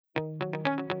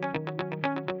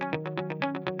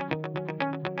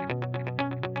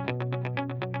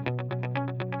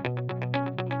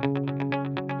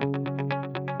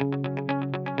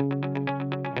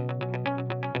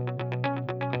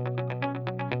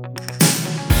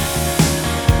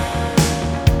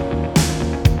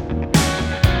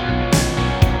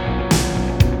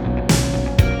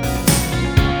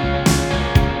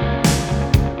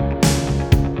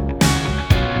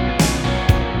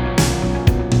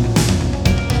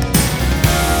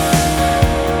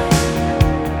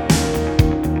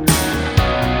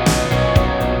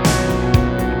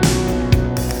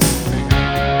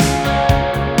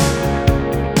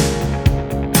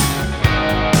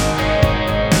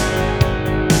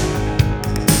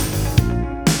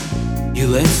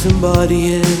let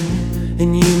somebody in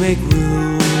and you make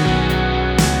room.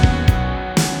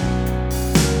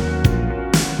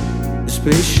 A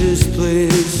spacious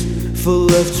place for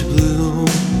love to bloom.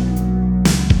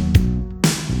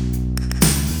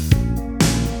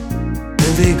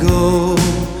 And they go,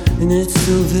 and it's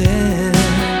still there.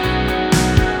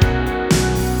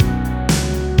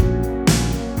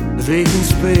 A vacant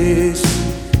space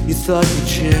you thought you'd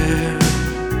share.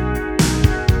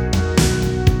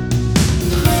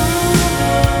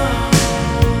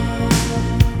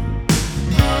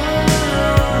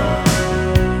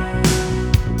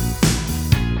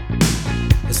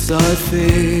 A sad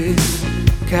face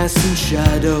casting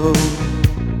shadow.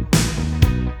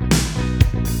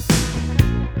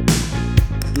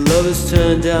 Lovers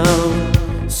turned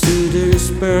down,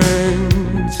 suitors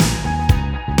burned.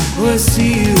 Well, I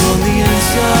see you on the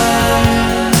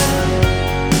inside.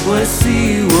 Well, I see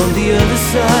you on the other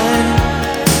side.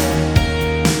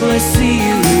 Well, I see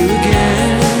you here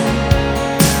again.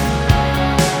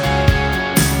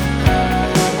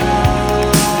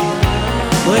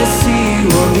 Well, I see you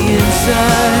on the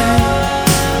inside.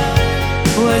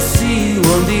 Well, I see you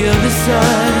on the other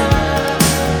side.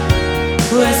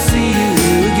 Well, I see you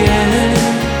here again.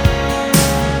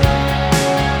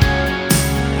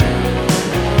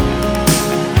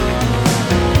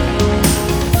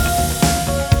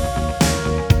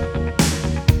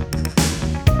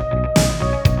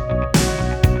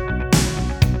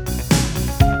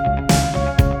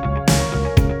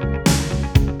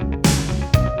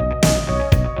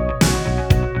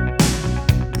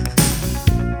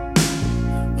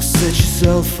 Set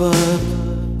yourself up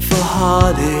for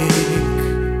heartache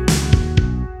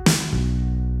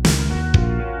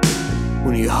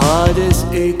when your heart is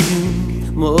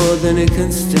aching more than it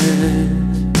can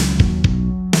stand.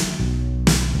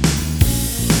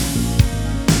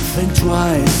 Think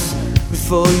twice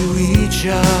before you reach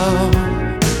out,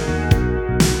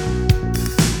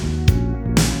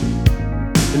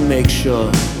 and make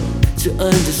sure to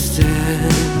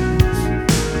understand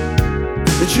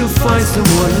that you'll find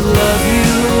someone to love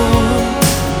you,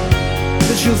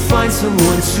 that you'll find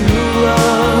someone to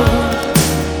love,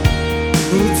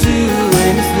 who'll do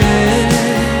anything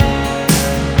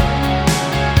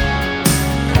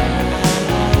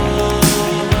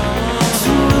to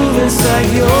move inside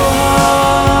your